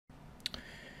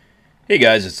Hey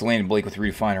guys, it's Landon Blake with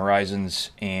Redefine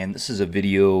Horizons, and this is a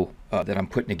video that I'm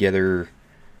putting together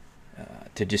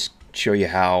to just show you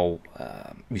how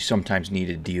you sometimes need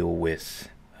to deal with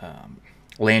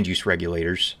land use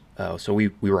regulators. So we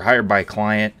were hired by a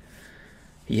client.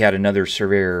 He had another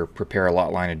surveyor prepare a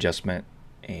lot line adjustment,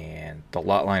 and the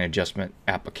lot line adjustment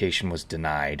application was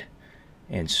denied.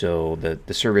 And so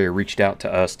the surveyor reached out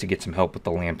to us to get some help with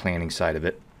the land planning side of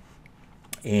it.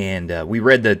 And we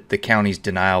read the county's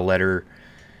denial letter,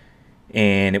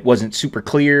 and it wasn't super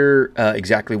clear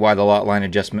exactly why the lot line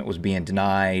adjustment was being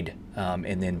denied.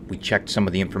 And then we checked some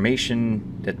of the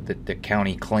information that the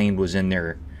county claimed was in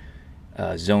their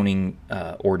zoning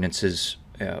ordinances.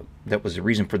 That was the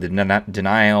reason for the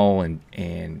denial,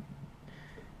 and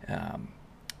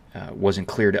wasn't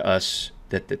clear to us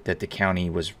that the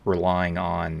county was relying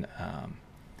on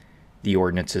the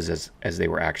ordinances as they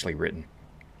were actually written.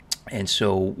 And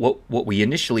so what we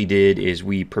initially did is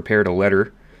we prepared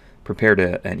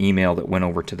an email that went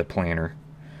over to the planner,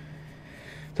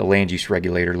 the land use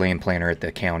regulator, land planner at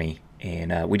the county,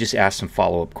 and we just asked some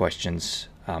follow-up questions,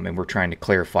 and we're trying to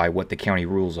clarify what the county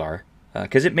rules are,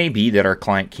 because it may be that our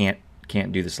client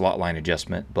can't do this lot line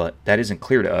adjustment, but that isn't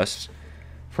clear to us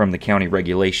from the county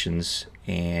regulations.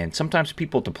 And sometimes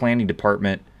people at the planning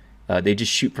department, they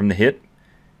just shoot from the hip,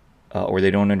 or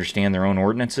they don't understand their own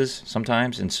ordinances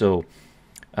sometimes. And so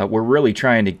we're really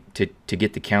trying to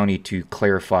get the county to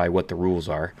clarify what the rules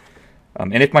are.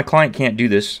 And if my client can't do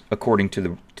this according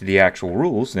to the actual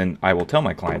rules, then I will tell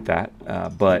my client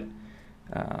that. But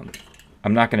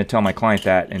I'm not going to tell my client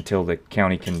that until the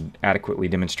county can adequately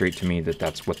demonstrate to me that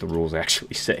that's what the rules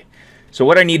actually say. So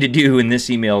what I need to do in this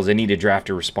email is I need to draft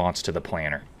a response to the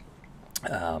planner.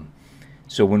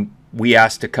 So when we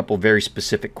asked a couple very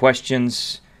specific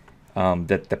questions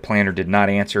that the planner did not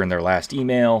answer in their last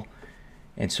email,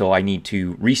 and so I need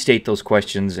to restate those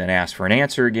questions and ask for an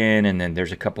answer again. And then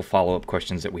there's a couple follow-up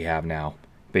questions that we have now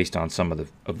based on some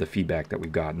of the feedback that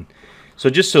we've gotten. So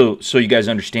just so you guys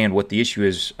understand what the issue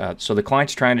is, so the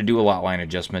client's trying to do a lot line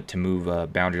adjustment to move a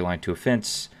boundary line to a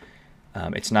fence.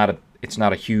 It's not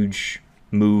a huge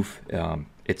move.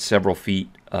 It's several feet,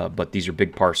 but these are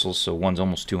big parcels. So one's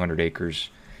almost 200 acres,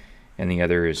 and the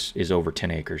other is over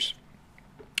 10 acres.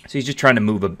 So he's just trying to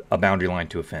move a boundary line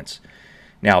to a fence.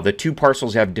 Now, the two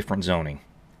parcels have different zoning.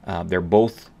 They're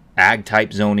both ag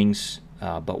type zonings,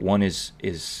 but one is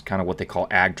kind of what they call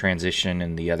ag transition,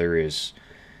 and the other is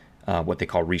what they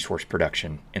call resource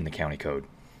production in the county code.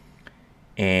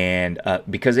 And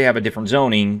because they have a different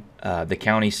zoning, the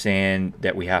county's saying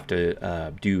that we have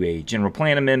to do a general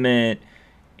plan amendment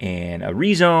and a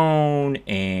rezone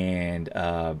and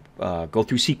go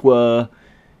through CEQA.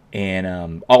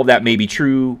 And all of that may be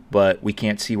true, but we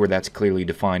can't see where that's clearly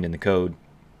defined in the code.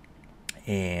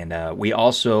 And we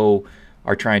also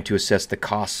are trying to assess the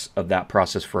costs of that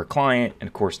process for a client. And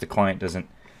of course, the client doesn't,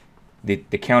 the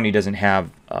county doesn't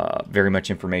have very much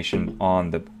information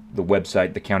on the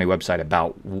website, the county website,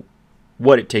 about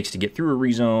what it takes to get through a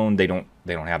rezone. They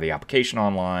don't have the application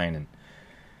online,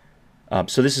 and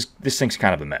so this thing's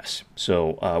kind of a mess.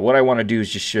 So what I want to do is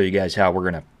just show you guys how we're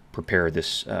going to prepare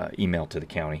this email to the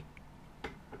county.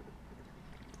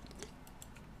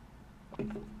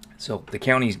 So the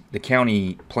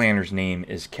county planner's name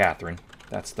is Catherine.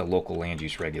 That's the local land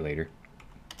use regulator.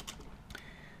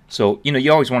 So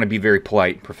you always want to be very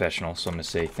polite and professional. So I'm going to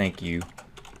say thank you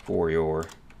for your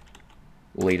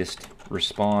latest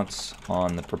response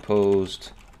on the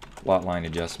proposed lot line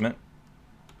adjustment.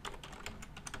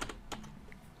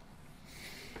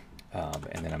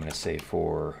 And then I'm going to say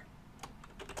for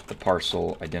the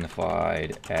parcel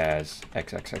identified as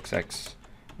XXXX,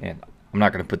 and I'm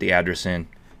not going to put the address in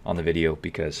on the video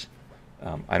because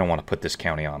I don't want to put this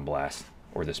county on blast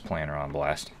or this planner on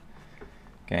blast.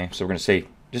 Okay, so we're going to say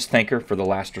just thank her for the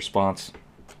last response.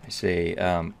 I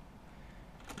say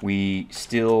we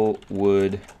still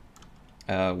would,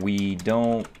 we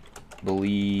don't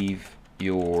believe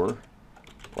your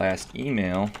last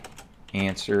email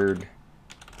answered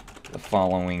the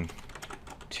following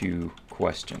two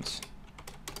questions.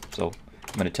 So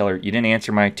I'm going to tell her you didn't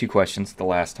answer my two questions the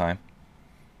last time,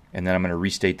 and then I'm going to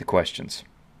restate the questions.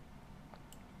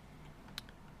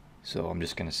 So I'm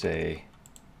just going to say,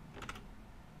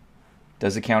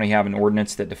 does the county have an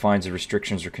ordinance that defines the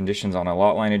restrictions or conditions on a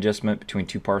lot line adjustment between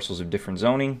two parcels of different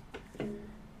zoning?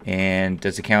 And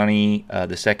does the county,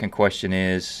 the second question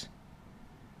is,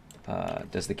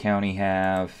 does the county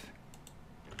have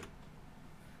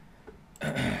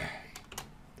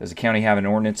does the county have an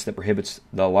ordinance that prohibits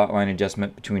the lot line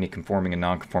adjustment between a conforming and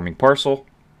non-conforming parcel?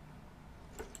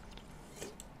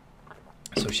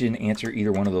 So she didn't answer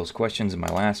either one of those questions in my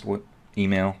last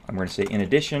email, I'm going to say, in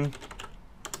addition,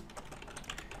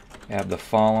 we have the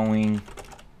following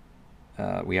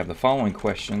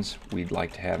questions we'd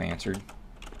like to have answered.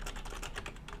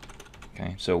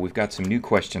 Okay, so we've got some new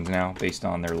questions now based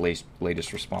on their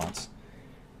latest response.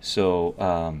 So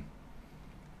I'm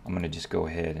going to just go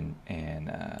ahead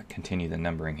and continue the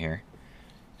numbering here.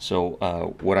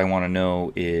 So what I want to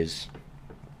know is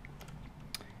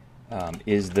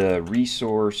the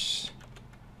resource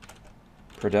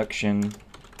production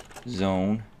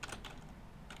zone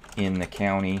in the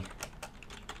county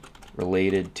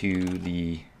related to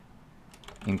the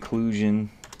inclusion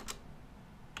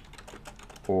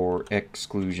or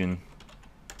exclusion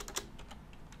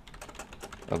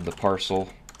of the parcel,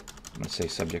 I'm going to say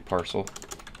subject parcel,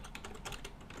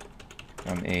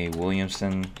 from a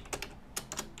Williamson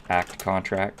Act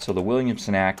contract. So the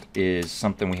Williamson Act is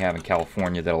something we have in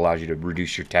California that allows you to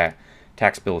reduce your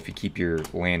tax bill if you keep your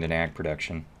land in ag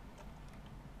production.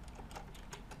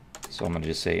 So I'm going to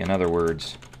just say, in other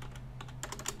words,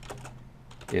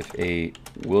 if a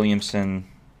Williamson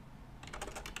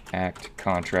Act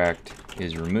contract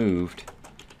is removed,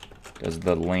 does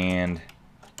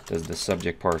the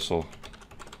subject parcel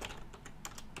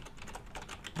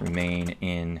remain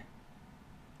in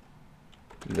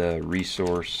the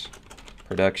resource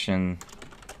production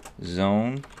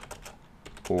zone,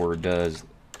 or does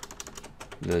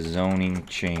the zoning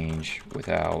change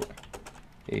without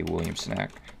a Williamson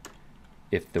Act?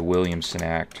 If the Williamson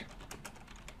Act,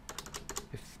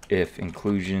 if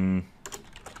inclusion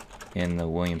in the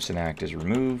Williamson Act is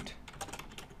removed,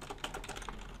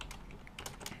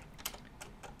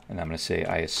 and I'm going to say,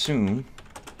 I assume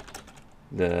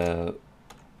the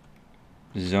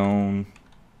zoning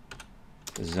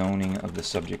of the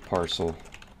subject parcel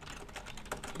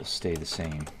will stay the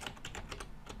same.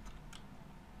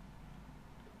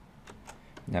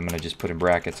 And I'm going to just put in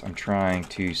brackets, I'm trying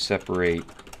to separate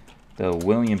the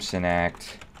Williamson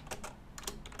Act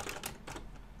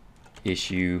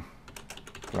issue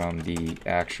from the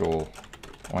actual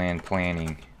land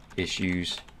planning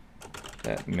issues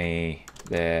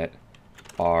that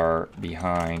are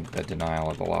behind the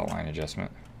denial of the lot line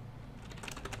adjustment.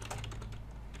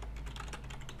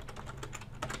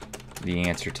 The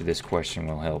answer to this question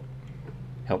will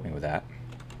help me with that.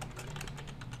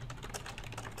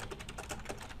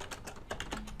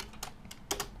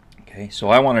 Okay, so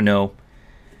I want to know,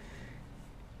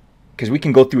 because we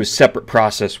can go through a separate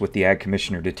process with the ag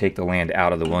commissioner to take the land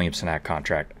out of the Williamson Act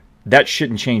contract. That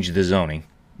shouldn't change the zoning,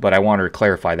 but I wanted to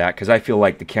clarify that because I feel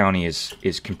like the county is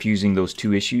confusing those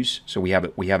two issues. So we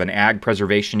have an ag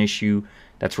preservation issue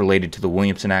that's related to the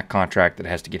Williamson Act contract that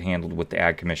has to get handled with the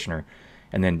ag commissioner.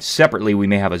 And then separately, we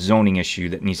may have a zoning issue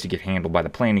that needs to get handled by the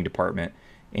planning department,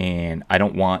 and I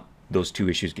don't want those two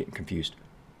issues getting confused.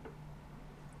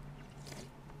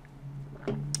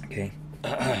 Okay.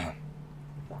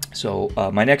 So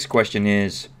my next question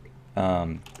is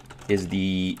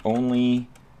the only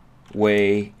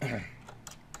way,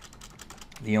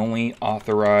 the only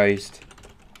authorized,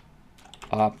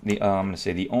 I'm going to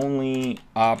say the only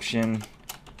option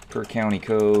per county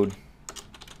code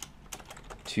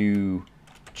to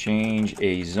change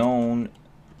a zone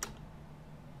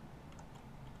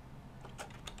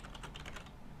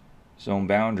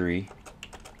boundary,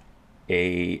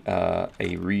 a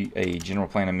general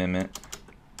plan amendment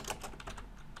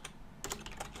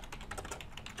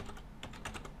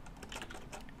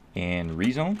and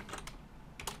rezone.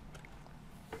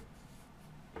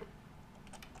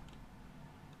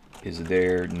 Is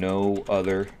there no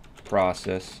other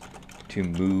process to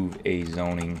move a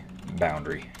zoning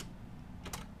boundary?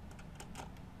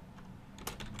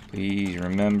 Please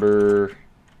remember,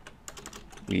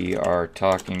 we are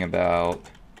talking about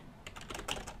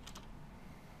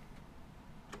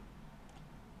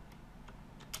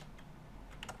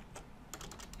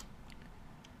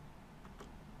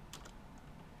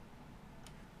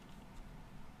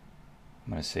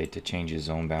I'm going to say to change a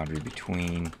zone boundary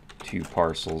between two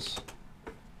parcels.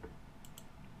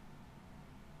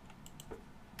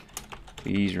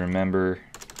 Please remember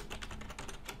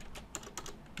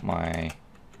my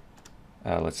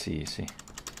let's see.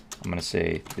 I'm going to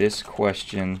say this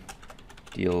question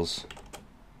deals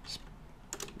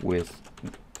with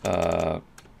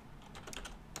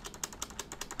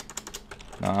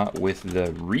not with the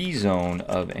rezone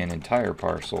of an entire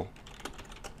parcel,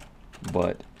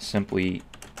 but simply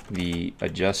the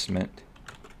adjustment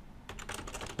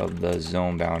of the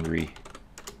zone boundary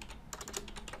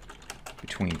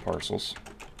between parcels.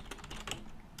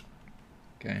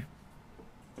 Okay.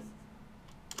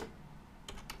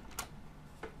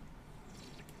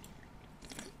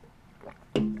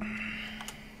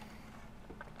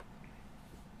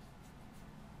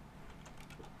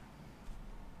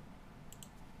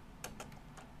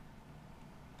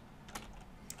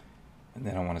 And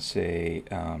then I want to say,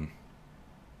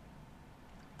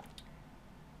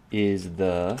 is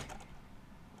the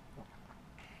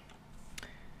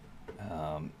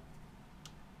I'm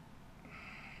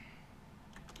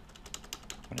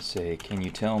going to say, can you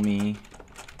tell me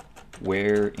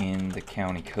where in the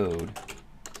county code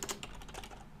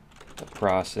the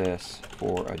process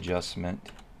for adjustment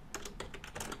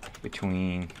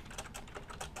between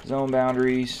zone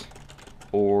boundaries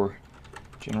or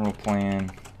general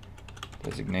plan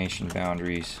designation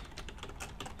boundaries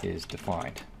is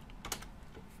defined?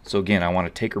 So again, I want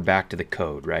to take her back to the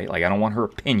code, right? Like, I don't want her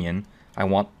opinion. I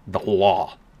want the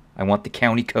law. I want the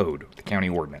county code, the county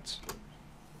ordinance.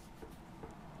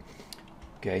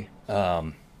 Okay.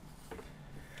 And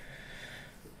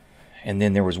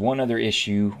then there was one other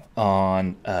issue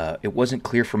on, it wasn't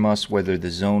clear from us whether the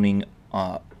zoning,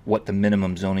 what the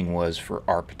minimum zoning was for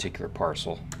our particular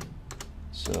parcel.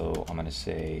 So I'm going to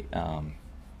say,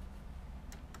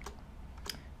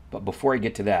 but before I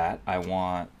get to that, I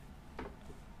want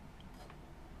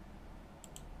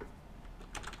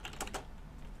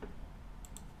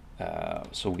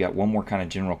so we got one more kind of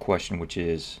general question, which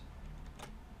is,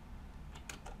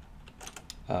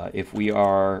 if we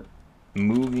are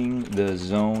moving the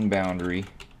zone boundary,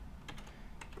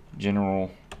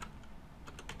 general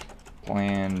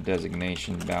plan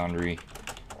designation boundary,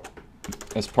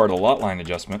 as part of the lot line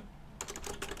adjustment,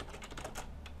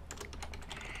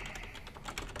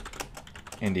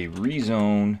 and a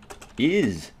rezone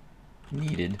is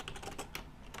needed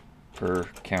per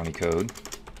county code,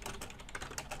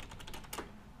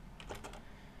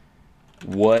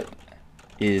 what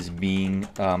is being,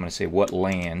 I'm going to say what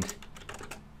land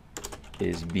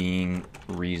is being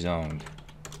rezoned?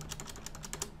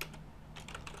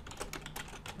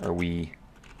 Are we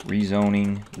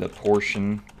rezoning the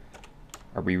portion?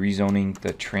 Are we rezoning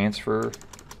the transfer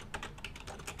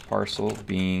parcel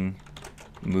being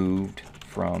moved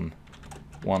from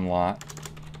one lot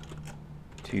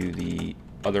to the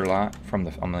other lot? From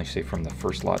the, I'm going to say from the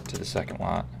first lot to the second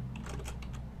lot.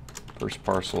 First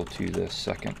parcel to the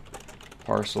second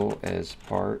parcel as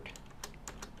part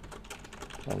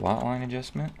of the lot line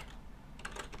adjustment.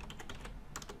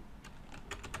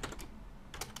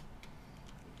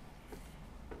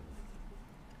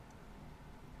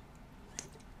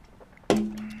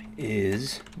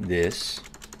 Is this,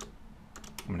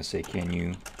 I'm going to say, can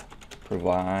you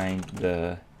provide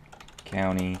the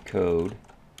county code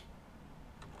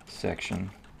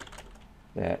section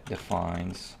that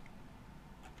defines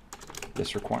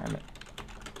this requirement?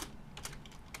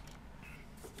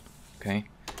 Okay,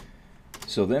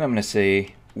 so then I'm going to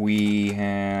say we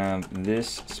have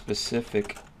this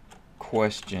specific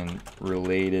question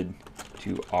related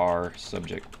to our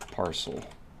subject parcel.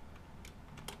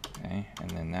 Okay,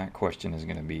 and then that question is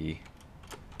going to be,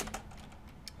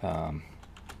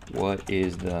 what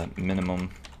is the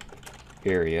minimum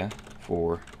area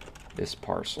for this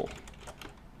parcel?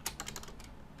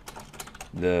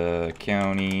 The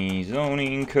county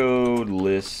zoning code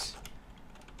lists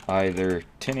either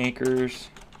 10 acres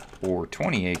or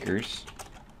 20 acres,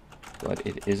 but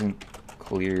it isn't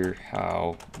clear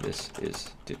how this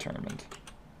is determined.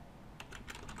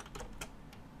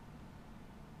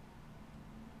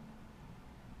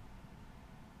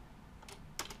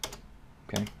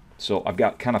 Okay, so I've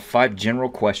got kind of 5 general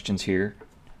questions here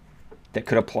that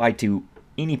could apply to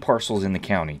any parcels in the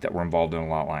county that were involved in a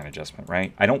lot line adjustment,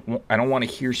 right? I don't want to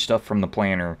hear stuff from the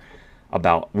planner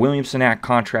about Williamson Act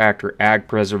contract or ag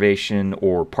preservation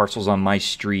or parcels on my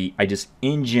street. I just,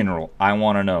 in general, I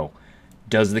want to know,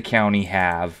 does the county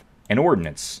have an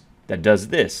ordinance that does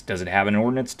this? Does it have an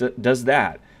ordinance that does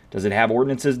that? Does it have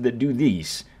ordinances that do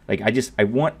these? Like, I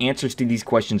want answers to these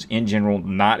questions in general,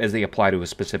 not as they apply to a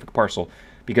specific parcel,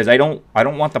 because I don't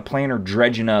want the planner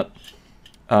dredging up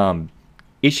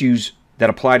issues that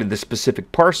apply to the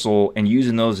specific parcel and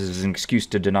using those as an excuse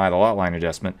to deny the lot line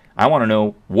adjustment. I want to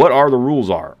know what are the rules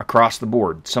are across the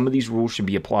board. Some of these rules should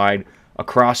be applied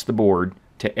across the board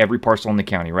to every parcel in the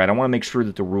county, right? I want to make sure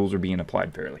that the rules are being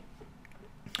applied fairly.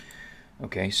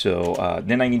 Okay, so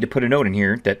then I need to put a note in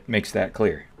here that makes that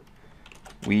clear.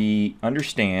 We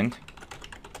understand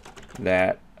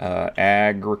that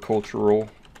agricultural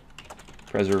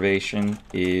preservation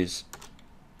is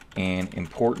an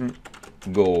important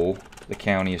goal the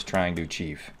county is trying to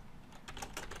achieve.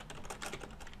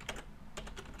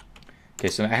 Okay,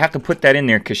 so I have to put that in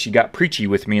there because she got preachy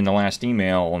with me in the last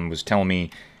email and was telling me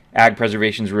ag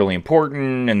preservation is really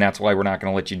important and that's why we're not going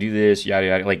to let you do this, yada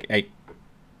yada. Like,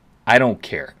 I don't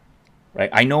care, right?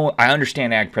 I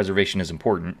understand ag preservation is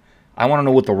important. I want to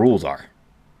know what the rules are,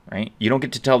 right? You don't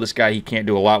get to tell this guy he can't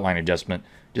do a lot line adjustment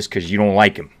just because you don't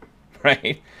like him,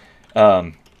 right?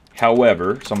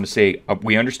 However, so I'm going to say,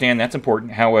 we understand that's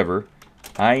important. However,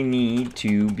 I need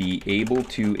to be able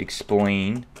to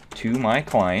explain to my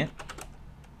client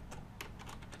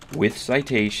with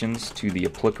citations to the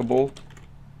applicable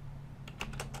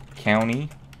county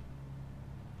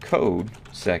code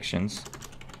sections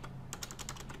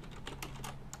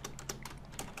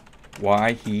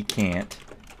why he can't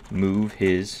move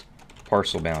his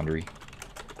parcel boundary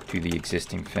to the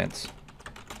existing fence.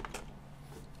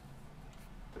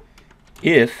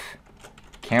 If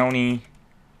county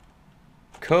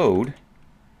code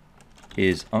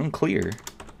is unclear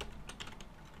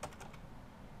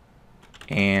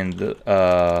and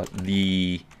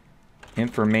the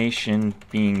information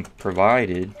being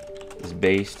provided is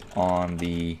based on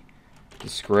the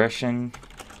discretion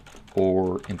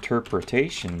or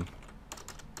interpretation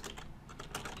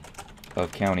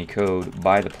of county code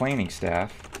by the planning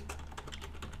staff,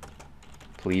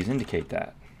 please indicate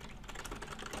that.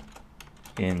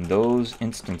 In those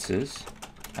instances,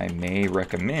 I may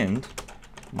recommend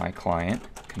my client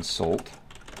consult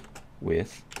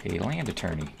with a land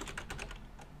attorney.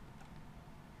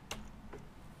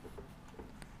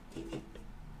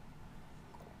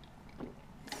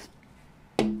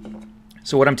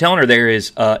 So what I'm telling her there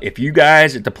is, if you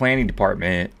guys at the planning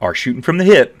department are shooting from the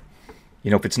hip,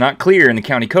 if it's not clear in the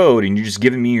county code and you're just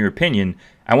giving me your opinion,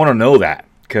 I want to know that,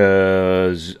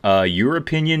 because your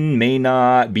opinion may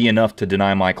not be enough to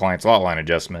deny my client's lot line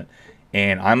adjustment,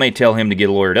 and I may tell him to get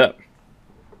lawyered up.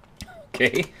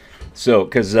 Okay? So,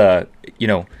 because,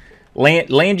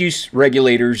 land use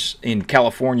regulators in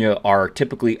California are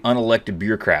typically unelected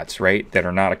bureaucrats, right, that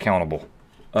are not accountable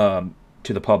to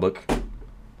the public.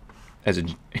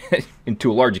 And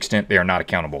to a large extent, they are not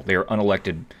accountable. They are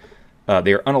unelected.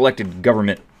 They are unelected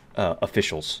government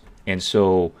officials, and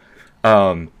so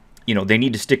they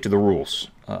need to stick to the rules.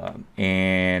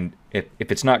 And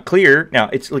if it's not clear, now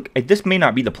it's like this may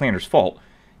not be the planner's fault.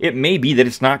 It may be that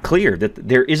it's not clear, that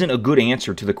there isn't a good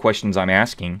answer to the questions I'm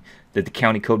asking, that the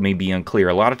county code may be unclear.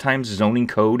 A lot of times, zoning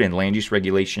code and land use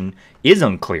regulation is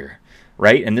unclear,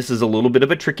 right? And this is a little bit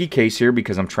of a tricky case here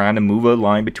because I'm trying to move a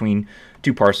line between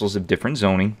two parcels of different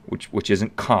zoning, which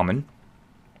isn't common.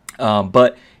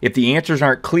 But if the answers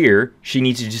aren't clear, she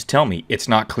needs to just tell me it's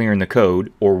not clear in the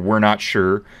code, or we're not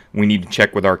sure. We need to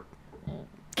check with our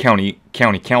county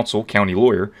counsel, county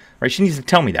lawyer, right? She needs to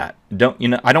tell me that.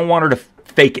 I don't want her to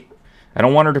fake it. I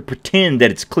don't want her to pretend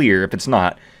that it's clear if it's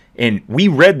not. And we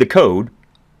read the code.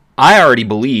 I already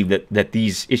believe that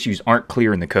these issues aren't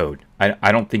clear in the code.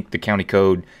 I don't think the county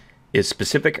code is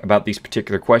specific about these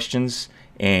particular questions,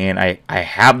 and I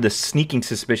have the sneaking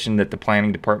suspicion that the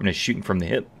planning department is shooting from the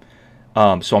hip.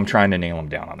 So I'm trying to nail them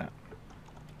down on that.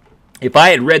 If I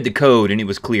had read the code and it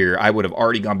was clear, I would have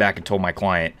already gone back and told my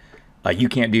client, you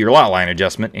can't do your lot line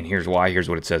adjustment, and here's why. Here's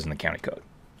what it says in the county code.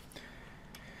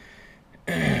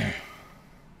 So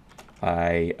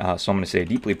I'm going to say I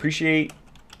deeply appreciate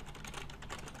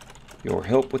your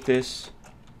help with this.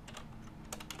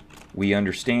 We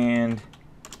understand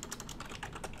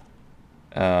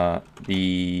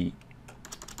the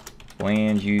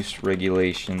land use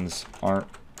regulations aren't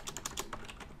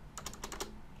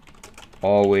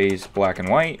always black and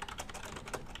white,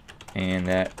 and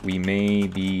that we may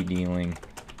be dealing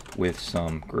with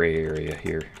some gray area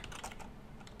here.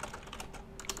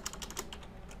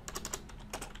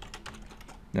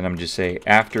 Then I'm just say,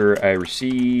 after I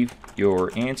receive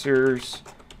your answers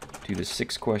to the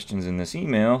 6 questions in this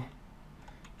email,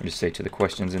 I just say to the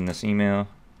questions in this email,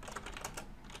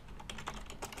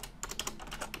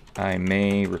 I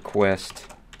may request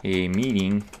a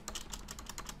meeting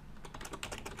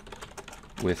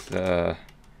with the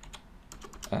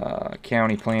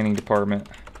county planning department,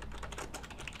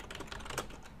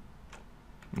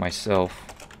 myself,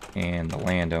 and the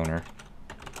landowner,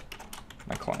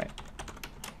 my client.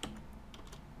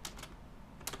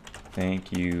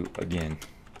 Thank you again.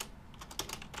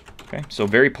 Okay, so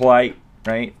very polite,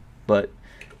 right? But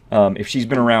if she's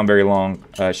been around very long,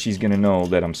 she's going to know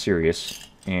that I'm serious,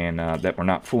 and that we're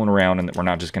not fooling around, and that we're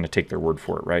not just going to take their word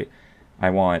for it, right? I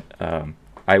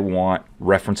want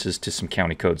references to some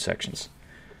county code sections.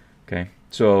 Okay,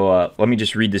 so let me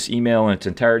just read this email in its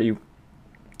entirety.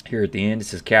 Here at the end, it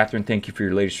says, Catherine, thank you for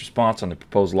your latest response on the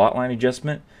proposed lot line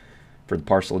adjustment for the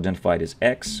parcel identified as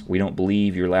X. We don't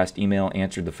believe your last email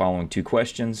answered the following 2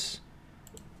 questions.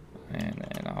 And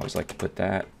I always like to put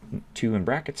that 2 in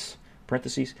brackets,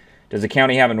 parentheses. Does the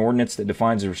county have an ordinance that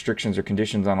defines the restrictions or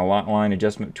conditions on a lot line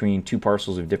adjustment between 2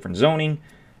 parcels of different zoning?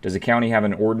 Does the county have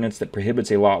an ordinance that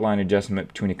prohibits a lot line adjustment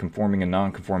between a conforming and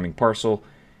non-conforming parcel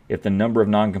if the number of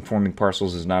non-conforming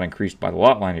parcels is not increased by the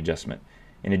lot line adjustment?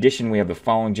 In addition, we have the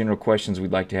following general questions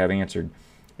we'd like to have answered.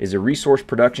 Is a resource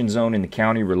production zone in the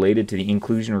county related to the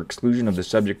inclusion or exclusion of the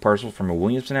subject parcel from a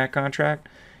Williamson Act contract?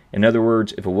 In other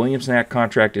words, if a Williamson Act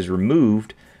contract is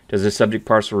removed, does the subject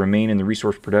parcel remain in the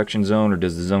resource production zone, or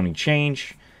does the zoning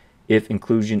change? If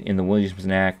inclusion in the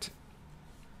Williamson Act,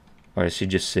 or I should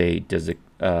just say, does the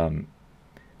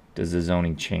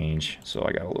zoning change? So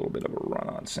I got a little bit of a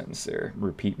run-on sentence there,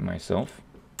 repeating myself.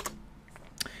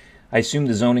 I assume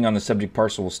the zoning on the subject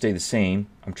parcel will stay the same.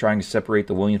 I'm trying to separate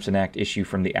the Williamson Act issue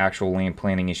from the actual land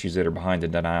planning issues that are behind the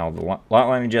denial of the lot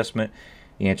line adjustment.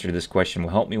 The answer to this question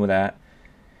will help me with that.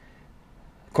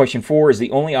 Question 4, is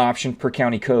the only option per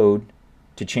county code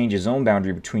to change a zone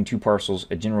boundary between two parcels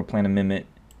a general plan amendment,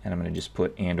 and I'm going to just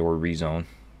put and or rezone,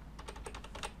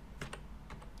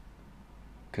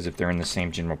 because if they're in the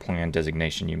same general plan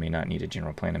designation, you may not need a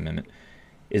general plan amendment.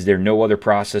 Is there no other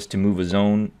process to move a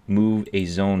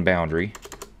zone boundary?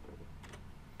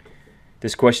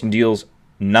 This question deals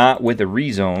not with a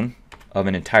rezone of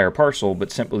an entire parcel,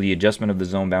 but simply the adjustment of the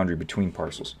zone boundary between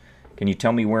parcels. Can you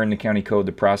tell me where in the county code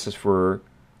the process for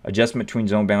adjustment between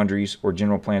zone boundaries or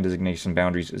general plan designation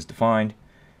boundaries is defined?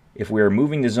 If we are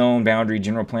moving the zone boundary,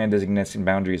 general plan designation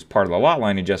boundary as part of the lot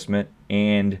line adjustment,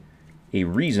 and a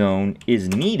rezone is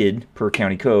needed per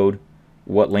county code,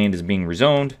 what land is being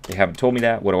rezoned? They haven't told me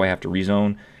that. What do I have to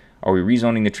rezone? Are we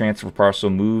rezoning the transfer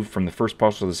parcel moved from the first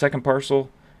parcel to the second parcel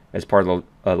as part of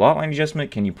the lot line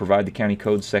adjustment? Can you provide the county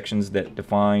code sections that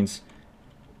defines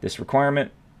this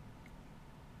requirement?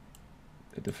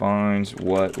 It defines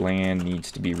what land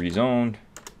needs to be rezoned.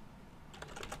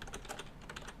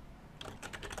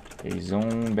 A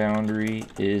zone boundary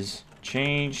is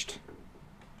changed.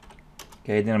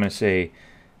 Okay, then I'm going to say,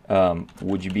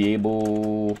 would you be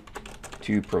able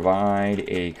to provide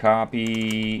a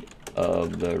copy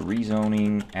of the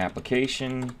rezoning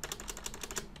application?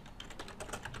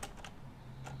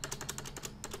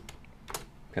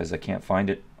 Because I can't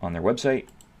find it on their website.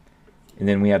 And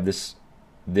then we have this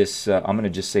I'm going to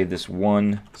just say this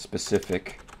one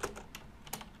specific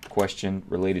question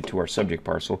related to our subject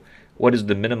parcel. What is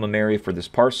the minimum area for this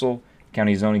parcel?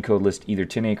 County zoning code lists either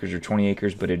 10 acres or 20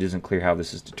 acres, but it isn't clear how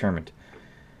this is determined.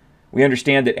 We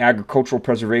understand that agricultural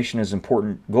preservation is an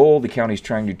important goal the county is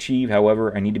trying to achieve.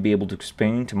 However, I need to be able to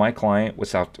explain to my client with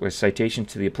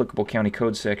citations to the applicable county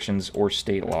code sections or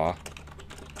state law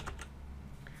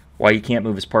why he can't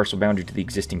move his parcel boundary to the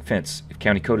existing fence. If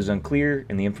county code is unclear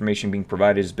and the information being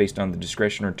provided is based on the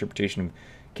discretion or interpretation of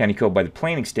county code by the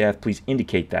planning staff, please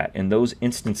indicate that. In those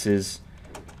instances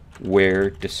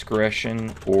where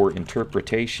discretion or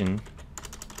interpretation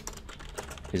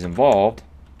is involved,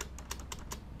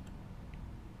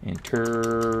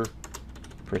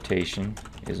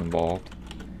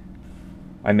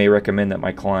 I may recommend that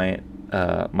my client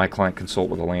consult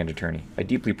with a land attorney. I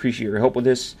deeply appreciate your help with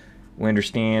this. We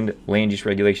understand land use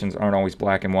regulations aren't always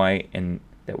black and white, and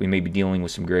that we may be dealing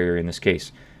with some gray area in this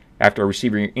case. After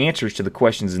receiving your answers to the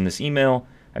questions in this email,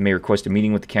 I may request a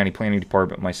meeting with the county planning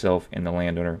department, myself, and the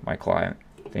landowner, my client.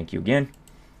 Thank you again.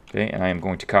 Okay, and I am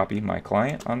going to copy my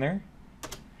client on there.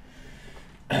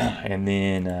 And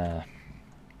then I'm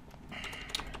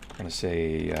going to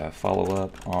say follow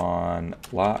up on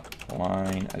lot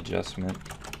line adjustment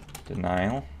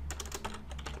denial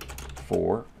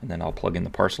 4, and then I'll plug in the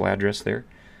parcel address there.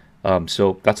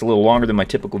 So that's a little longer than my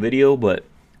typical video, but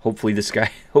hopefully this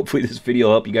video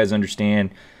will help you guys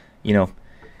understand, you know,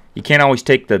 you can't always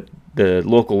take the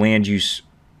local land use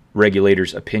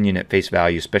regulator's opinion at face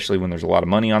value, especially when there's a lot of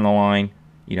money on the line.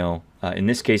 You know, in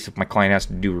this case, if my client has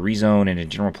to do a rezone and a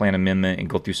general plan amendment and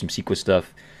go through some CEQA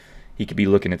stuff, he could be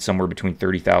looking at somewhere between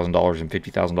 $30,000 and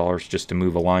 $50,000 just to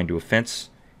move a line to a fence.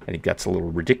 I think that's a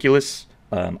little ridiculous.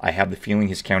 I have the feeling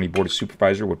his county board of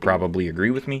supervisor would probably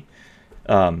agree with me.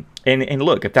 And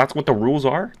look, if that's what the rules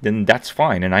are, then that's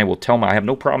fine, and I will I have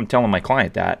no problem telling my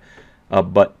client that.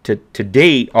 But to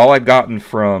date, all I've gotten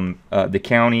from the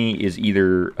county is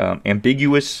either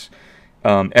ambiguous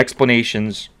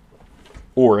explanations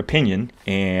or opinion,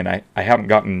 and I haven't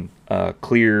gotten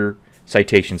clear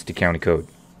citations to county code.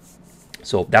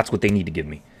 So that's what they need to give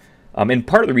me. And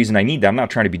part of the reason I need that, I'm not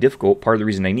trying to be difficult, part of the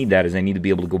reason I need that is I need to be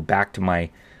able to go back to my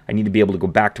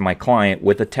client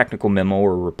with a technical memo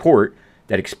or a report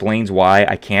that explains why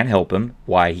I can't help him,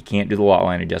 why he can't do the lot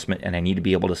line adjustment, and I need to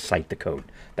be able to cite the code.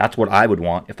 That's what I would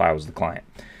want if I was the client.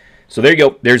 So there you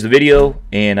go. There's the video,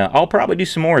 and I'll probably do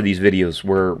some more of these videos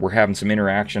where we're having some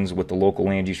interactions with the local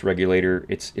land use regulator.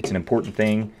 It's an important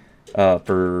thing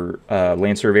for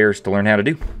land surveyors to learn how to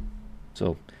do.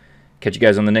 So catch you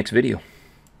guys on the next video.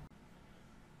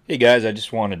 Hey guys, I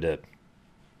just wanted to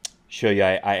show you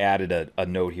I added a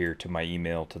note here to my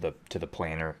email to the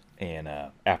planner, and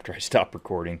after I stopped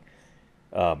recording.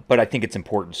 But I think it's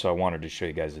important, so I wanted to show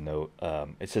you guys a note.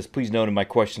 It says, please note in my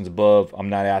questions above, I'm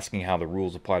not asking how the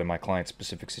rules apply to my client's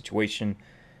specific situation.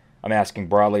 I'm asking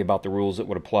broadly about the rules that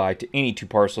would apply to any two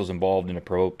parcels involved in a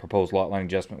proposed lot line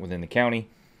adjustment within the county.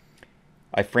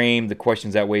 I frame the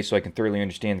questions that way so I can thoroughly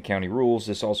understand the county rules.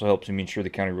 This also helps me ensure the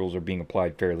county rules are being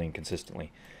applied fairly and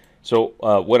consistently. So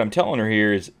what I'm telling her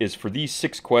here is for these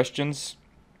 6 questions,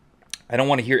 I don't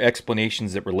want to hear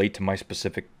explanations that relate to my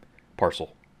specific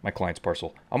parcel, my client's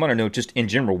parcel. I want to know just in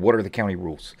general, what are the county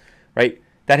rules, right?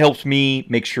 That helps me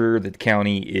make sure that the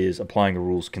county is applying the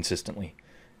rules consistently.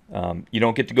 You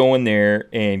don't get to go in there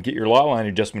and get your lot line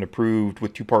adjustment approved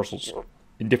with 2 parcels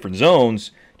in different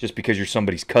zones just because you're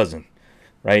somebody's cousin,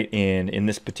 right? And in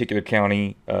this particular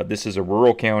county, this is a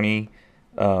rural county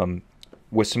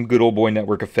with some good old boy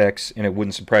network effects, and it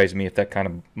wouldn't surprise me if that kind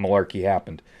of malarkey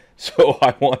happened. So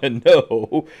I want to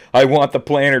know, I want the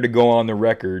planner to go on the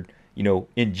record,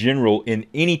 in general, in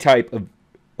any type of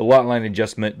a lot line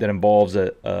adjustment that involves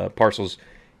parcels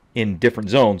in different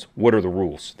zones, what are the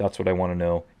rules? That's what I want to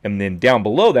know. And then down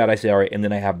below that, I say, all right, and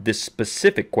then I have this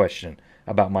specific question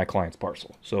about my client's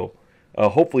parcel. So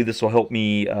hopefully this will help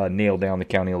me nail down the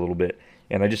county a little bit.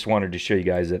 And I just wanted to show you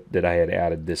guys that I had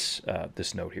added this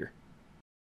note here.